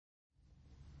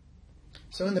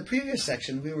So in the previous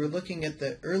section, we were looking at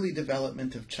the early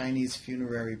development of Chinese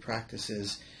funerary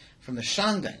practices from the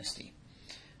Shang dynasty.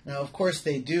 Now, of course,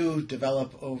 they do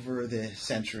develop over the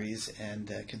centuries, and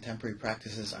contemporary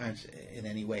practices aren't in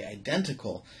any way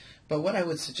identical. But what I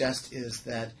would suggest is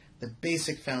that the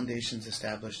basic foundations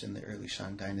established in the early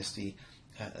Shang dynasty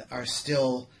are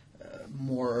still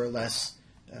more or less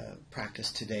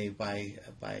practiced today by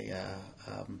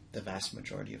the vast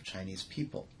majority of Chinese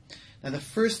people. Now, the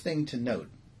first thing to note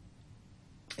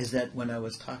is that when I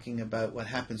was talking about what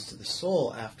happens to the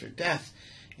soul after death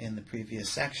in the previous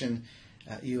section,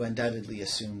 you undoubtedly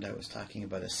assumed I was talking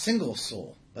about a single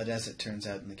soul. But as it turns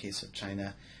out in the case of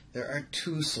China, there are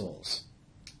two souls.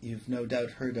 You've no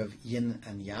doubt heard of yin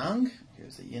and yang.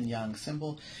 Here's the yin-yang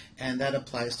symbol, and that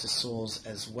applies to souls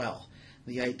as well.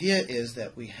 The idea is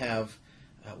that we have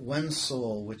one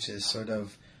soul which is sort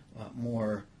of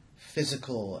more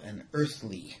physical and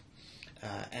earthly,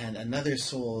 and another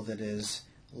soul that is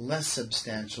less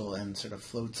substantial and sort of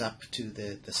floats up to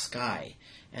the sky.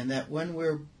 And that when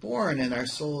we're born and our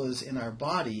soul is in our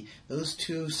body, those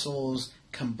two souls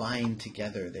combine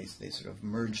together. They sort of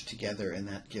merge together, and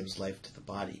that gives life to the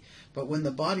body. But when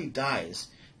the body dies,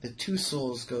 the two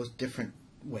souls go different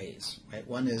ways. Right?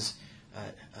 One is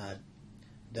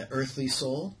the earthly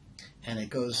soul, and it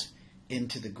goes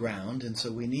into the ground, and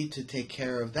so we need to take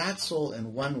care of that soul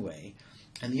in one way,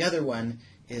 and the other one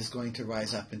is going to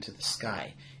rise up into the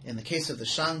sky. In the case of the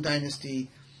Shang dynasty,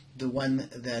 the one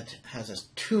that has a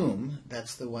tomb,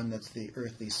 that's the one that's the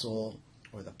earthly soul,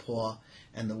 or the po,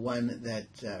 and the one that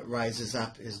rises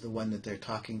up is the one that they're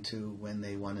talking to when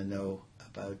they want to know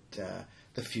about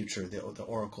the future, the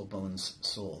oracle bones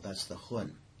soul. That's the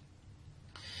hun.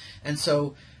 And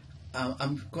so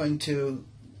I'm going to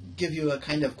give you a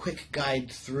kind of quick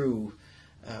guide through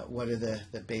what are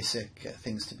the basic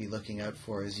things to be looking out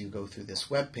for as you go through this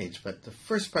webpage. But the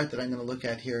first part that I'm going to look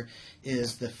at here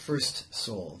is the first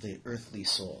soul, the earthly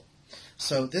soul.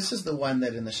 So this is the one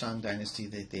that in the Shang dynasty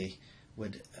that they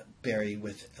would bury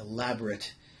with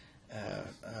elaborate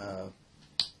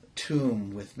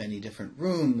tomb with many different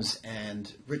rooms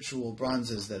and ritual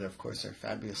bronzes that, of course, are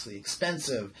fabulously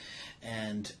expensive,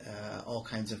 and all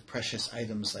kinds of precious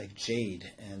items like jade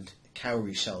and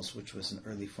cowrie shells, which was an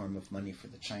early form of money for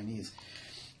the Chinese.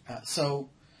 So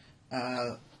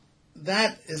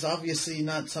that is obviously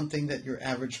not something that your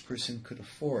average person could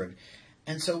afford.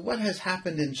 And so what has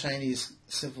happened in Chinese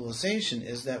civilization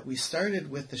is that we started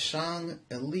with the Shang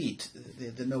elite,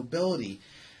 the nobility,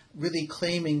 really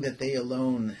claiming that they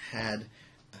alone had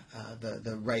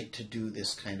the right to do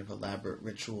this kind of elaborate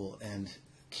ritual and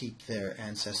keep their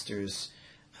ancestors,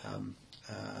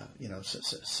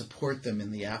 support them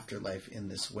in the afterlife in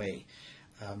this way.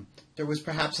 There was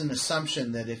perhaps an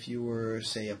assumption that if you were,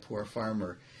 say, a poor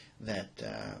farmer, that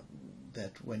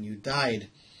when you died,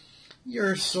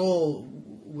 your soul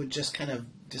would just kind of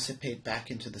dissipate back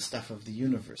into the stuff of the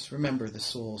universe. Remember, the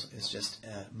soul is just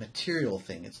a material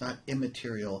thing. It's not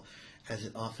immaterial, as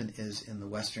it often is in the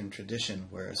Western tradition,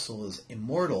 where a soul is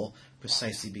immortal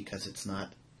precisely because it's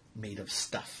not made of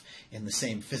stuff, in the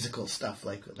same physical stuff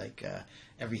like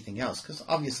everything else. Because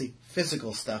obviously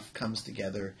physical stuff comes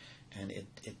together and it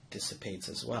dissipates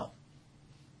as well.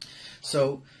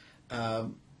 So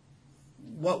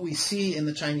what we see in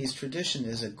the Chinese tradition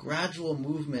is a gradual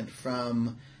movement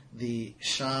from the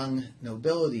Shang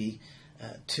nobility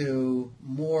to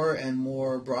more and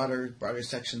more broader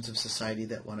sections of society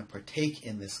that want to partake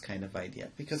in this kind of idea.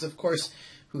 Because, of course,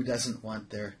 who doesn't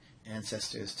want their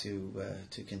ancestors to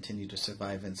continue to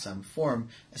survive in some form,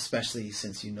 especially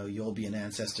since you know you'll be an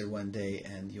ancestor one day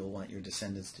and you'll want your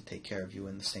descendants to take care of you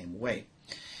in the same way.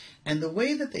 And the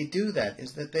way that they do that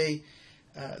is that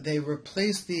they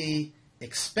replace the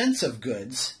expensive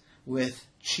goods with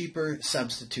cheaper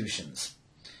substitutions.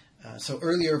 So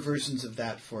earlier versions of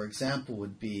that, for example,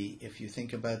 would be, if you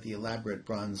think about the elaborate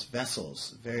bronze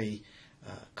vessels, very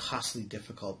costly,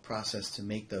 difficult process to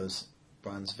make those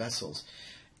bronze vessels.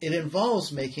 It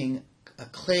involves making a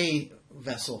clay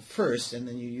vessel first, and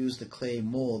then you use the clay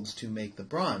molds to make the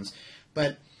bronze.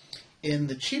 But in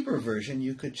the cheaper version,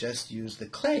 you could just use the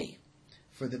clay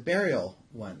for the burial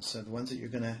ones. So the ones that you're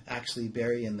going to actually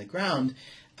bury in the ground,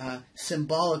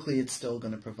 symbolically it's still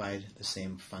going to provide the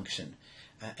same function.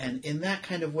 And in that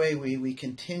kind of way, we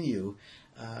continue.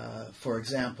 For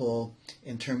example,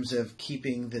 in terms of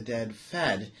keeping the dead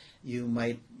fed, you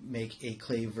might make a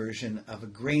clay version of a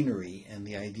granary, and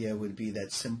the idea would be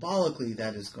that symbolically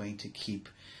that is going to keep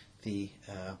the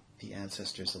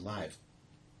ancestors alive.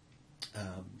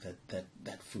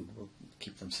 That food will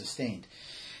keep them sustained.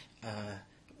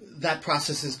 that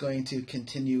process is going to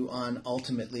continue on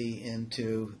ultimately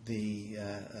into the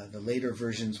later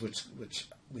versions, which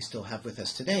we still have with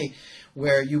us today,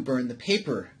 where you burn the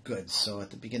paper goods. So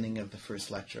at the beginning of the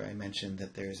first lecture, I mentioned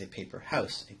that there is a paper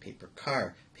house, a paper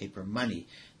car, paper money.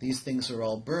 These things are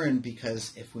all burned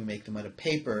because if we make them out of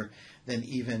paper, then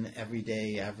even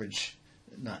everyday, average,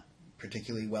 not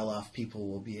particularly well-off people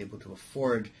will be able to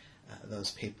afford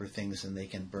those paper things, and they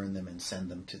can burn them and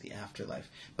send them to the afterlife.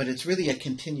 But it's really a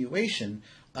continuation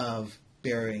of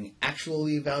burying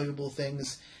actually valuable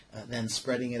things, then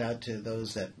spreading it out to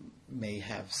those that may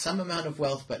have some amount of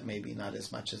wealth, but maybe not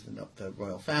as much as the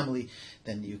royal family.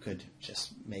 Then you could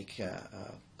just make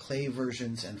clay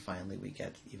versions, and finally we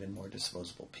get even more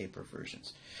disposable paper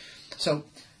versions. So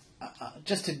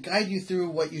just to guide you through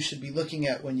what you should be looking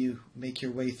at when you make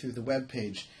your way through the web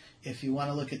page, if you want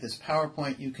to look at this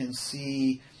PowerPoint, you can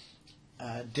see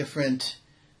different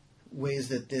ways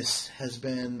that this has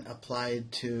been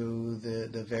applied to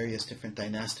the various different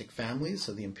dynastic families,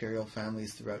 so the imperial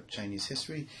families throughout Chinese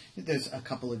history. There's a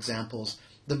couple examples,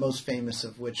 the most famous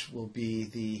of which will be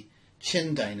the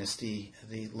Qin dynasty,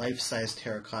 the life-size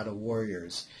terracotta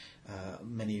warriors.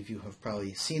 Many of you have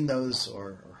probably seen those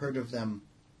or heard of them.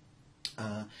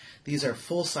 These are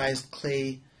full-sized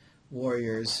clay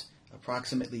warriors.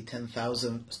 Approximately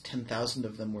 10,000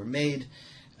 of them were made,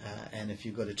 and if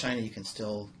you go to China, you can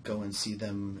still go and see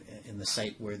them in the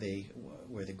site where the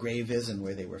grave is and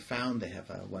where they were found. They have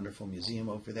a wonderful museum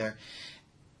over there.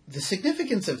 The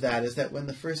significance of that is that when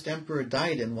the first emperor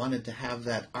died and wanted to have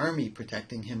that army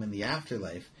protecting him in the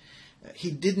afterlife, he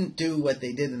didn't do what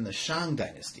they did in the Shang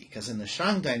dynasty, because in the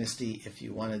Shang dynasty, if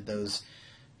you wanted those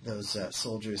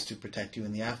soldiers to protect you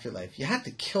in the afterlife, you had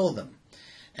to kill them.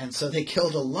 And so they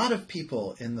killed a lot of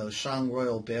people in those Shang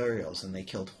royal burials, and they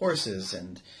killed horses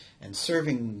and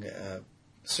serving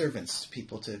servants,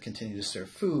 people to continue to serve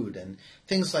food and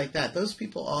things like that. Those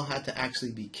people all had to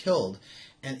actually be killed.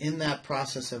 And in that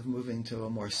process of moving to a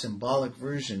more symbolic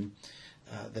version,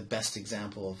 the best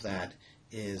example of that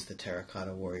is the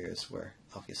terracotta warriors, where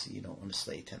obviously you don't want to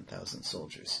slay 10,000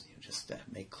 soldiers. You just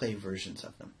make clay versions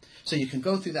of them. So you can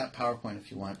go through that PowerPoint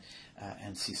if you want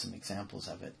and see some examples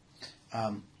of it.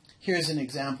 Here's an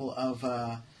example of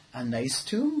a nice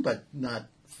tomb, but not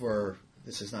for,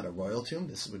 this is not a royal tomb.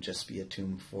 This would just be a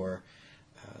tomb for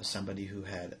somebody who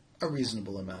had a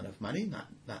reasonable amount of money,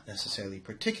 not necessarily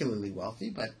particularly wealthy,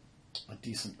 but a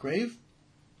decent grave.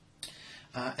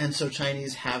 And so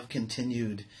Chinese have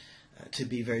continued to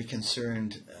be very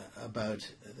concerned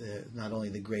about not only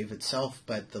the grave itself,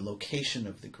 but the location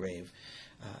of the grave.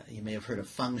 You may have heard of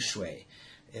feng shui.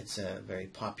 It's a very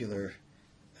popular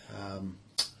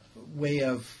way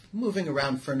of moving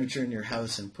around furniture in your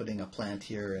house and putting a plant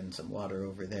here and some water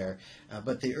over there.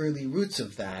 But the early roots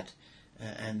of that,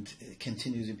 and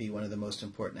continue to be one of the most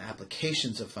important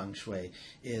applications of feng shui,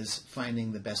 is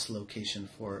finding the best location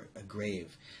for a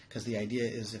grave. Because the idea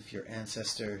is if your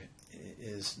ancestor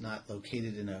is not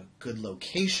located in a good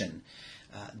location,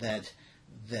 that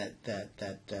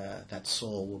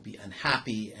soul will be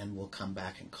unhappy and will come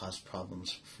back and cause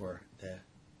problems for the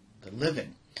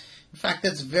living. In fact,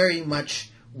 that's very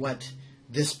much what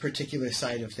this particular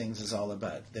side of things is all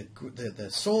about. The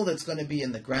soul that's going to be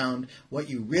in the ground, what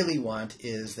you really want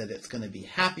is that it's going to be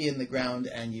happy in the ground,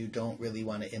 and you don't really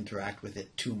want to interact with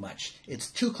it too much. It's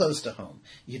too close to home.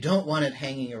 You don't want it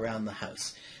hanging around the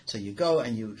house. So you go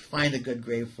and you find a good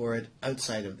grave for it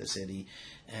outside of the city,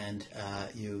 and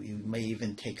you may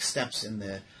even take steps in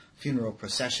the funeral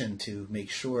procession to make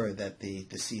sure that the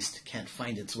deceased can't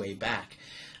find its way back.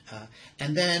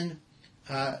 And then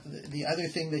the other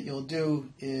thing that you'll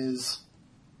do is,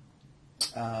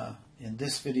 in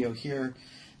this video here,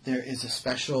 there is a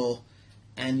special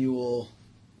annual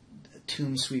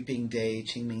tomb sweeping day,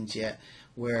 Qingmingjie,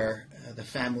 where the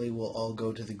family will all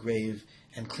go to the grave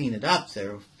and clean it up.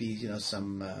 There will be,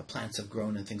 some plants have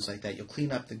grown and things like that. You'll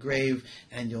clean up the grave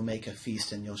and you'll make a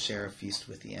feast, and you'll share a feast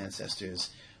with the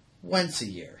ancestors once a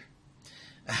year.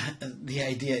 The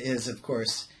idea is, of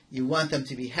course, you want them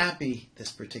to be happy,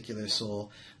 this particular soul,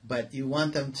 but you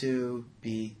want them to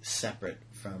be separate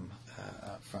from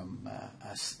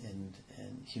us in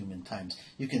human times.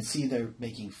 You can see they're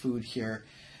making food here,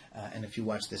 and if you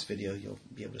watch this video, you'll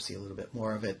be able to see a little bit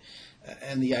more of it.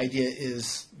 And the idea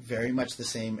is very much the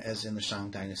same as in the Shang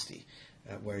dynasty,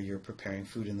 where you're preparing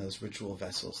food in those ritual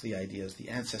vessels. The idea is the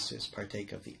ancestors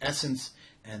partake of the essence,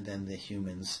 and then the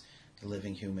humans, the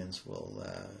living humans, will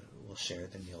share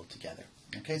the meal together.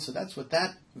 Okay, so that's what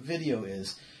that video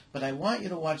is, but I want you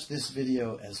to watch this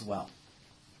video as well.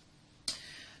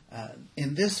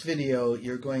 In this video,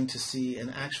 you're going to see an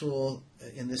actual,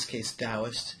 in this case,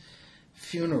 Taoist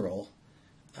funeral,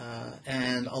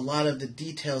 and a lot of the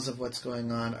details of what's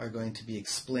going on are going to be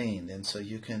explained. And so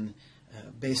you can,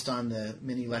 based on the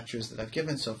mini lectures that I've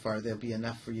given so far, there'll be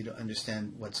enough for you to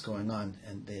understand what's going on,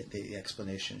 and the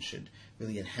explanation should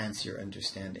really enhance your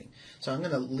understanding. So I'm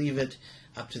going to leave it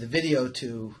up to the video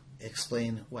to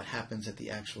explain what happens at the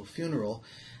actual funeral.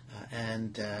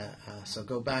 So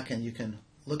go back and you can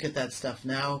look at that stuff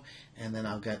now, and then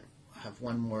I'll have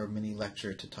one more mini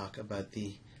lecture to talk about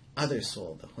the other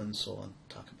soul, the Hun soul, and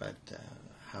talk about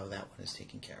how that one is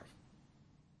taken care of.